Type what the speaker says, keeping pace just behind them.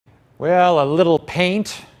Well, a little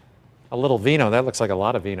paint, a little vino. That looks like a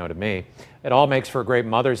lot of vino to me. It all makes for a great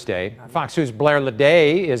Mother's Day. Fox 2's Blair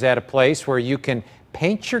Leday is at a place where you can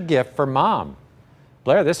paint your gift for Mom.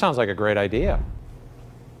 Blair, this sounds like a great idea.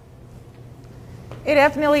 It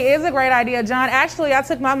definitely is a great idea, John. Actually, I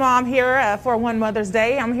took my mom here for one Mother's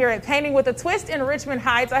Day. I'm here at Painting with a Twist in Richmond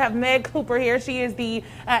Heights. I have Meg Cooper here. She is the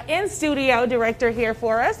in-studio director here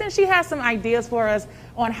for us, and she has some ideas for us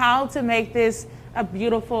on how to make this a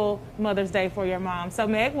beautiful Mother's Day for your mom. So,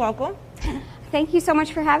 Meg, welcome. Thank you so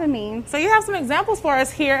much for having me. So you have some examples for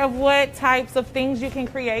us here of what types of things you can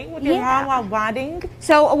create with your mom while bonding.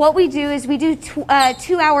 So what we do is we do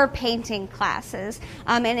 2-hour painting classes.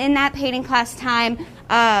 And in that painting class time,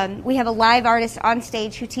 we have a live artist on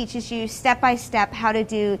stage who teaches you step-by-step how to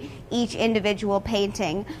do each individual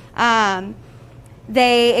painting.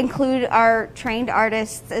 They include our trained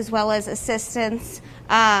artists as well as assistants.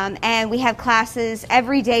 And we have classes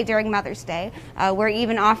every day during Mother's Day. We're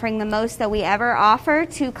even offering the most that we ever offer,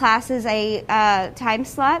 2 classes a time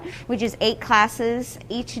slot, which is 8 classes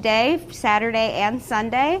each day, Saturday and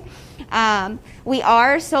Sunday. We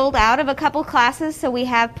are sold out of a couple classes, so we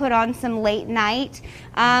have put on some late night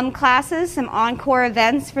classes, some encore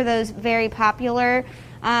events for those very popular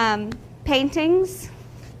paintings.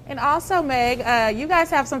 And also, Meg, you guys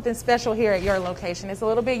have something special here at your location. It's a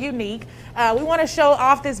little bit unique. We want to show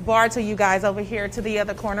off this bar to you guys over here to the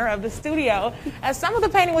other corner of the studio. At some of the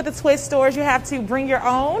Painting with a Twist stores, you have to bring your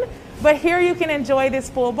own, but here you can enjoy this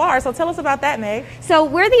full bar. So tell us about that, Meg. So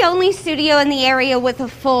we're the only studio in the area with a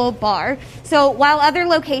full bar. So while other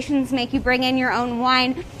locations make you bring in your own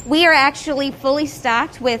wine, we are actually fully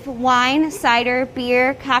stocked with wine, cider,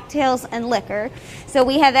 beer, cocktails, and liquor. So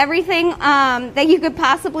we have everything that you could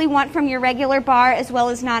possibly want from your regular bar, as well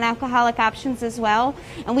as non-alcoholic options as well.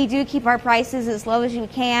 And we do keep our prices as low as you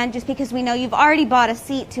can, just because we know you've already bought a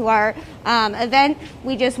seat to our event.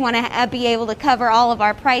 We just want to be able to cover all of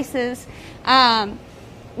our prices.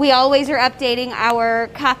 We always are updating our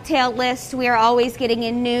cocktail list. We are always getting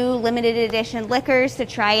in new limited edition liquors to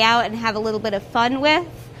try out and have a little bit of fun with.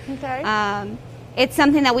 Okay. It's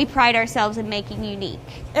something that we pride ourselves in making unique.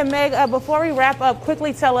 And Meg, before we wrap up,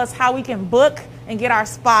 quickly tell us how we can book and get our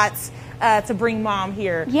spots to bring Mom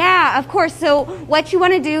here. Yeah, of course. So what you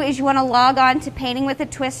want to do is you want to log on to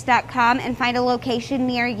paintingwithatwist.com and find a location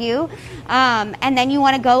near you. And then you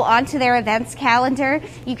want to go onto their events calendar.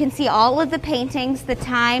 You can see all of the paintings, the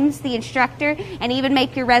times, the instructor, and even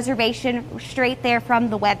make your reservation straight there from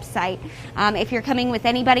the website. If you're coming with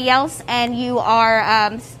anybody else and you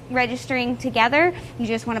are registering together, you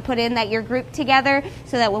just want to put in that you're grouped together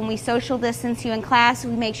so that when we social distance you in class,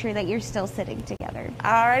 we make sure that you're still sitting together.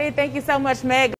 Alrighty, thank you so much, Meg.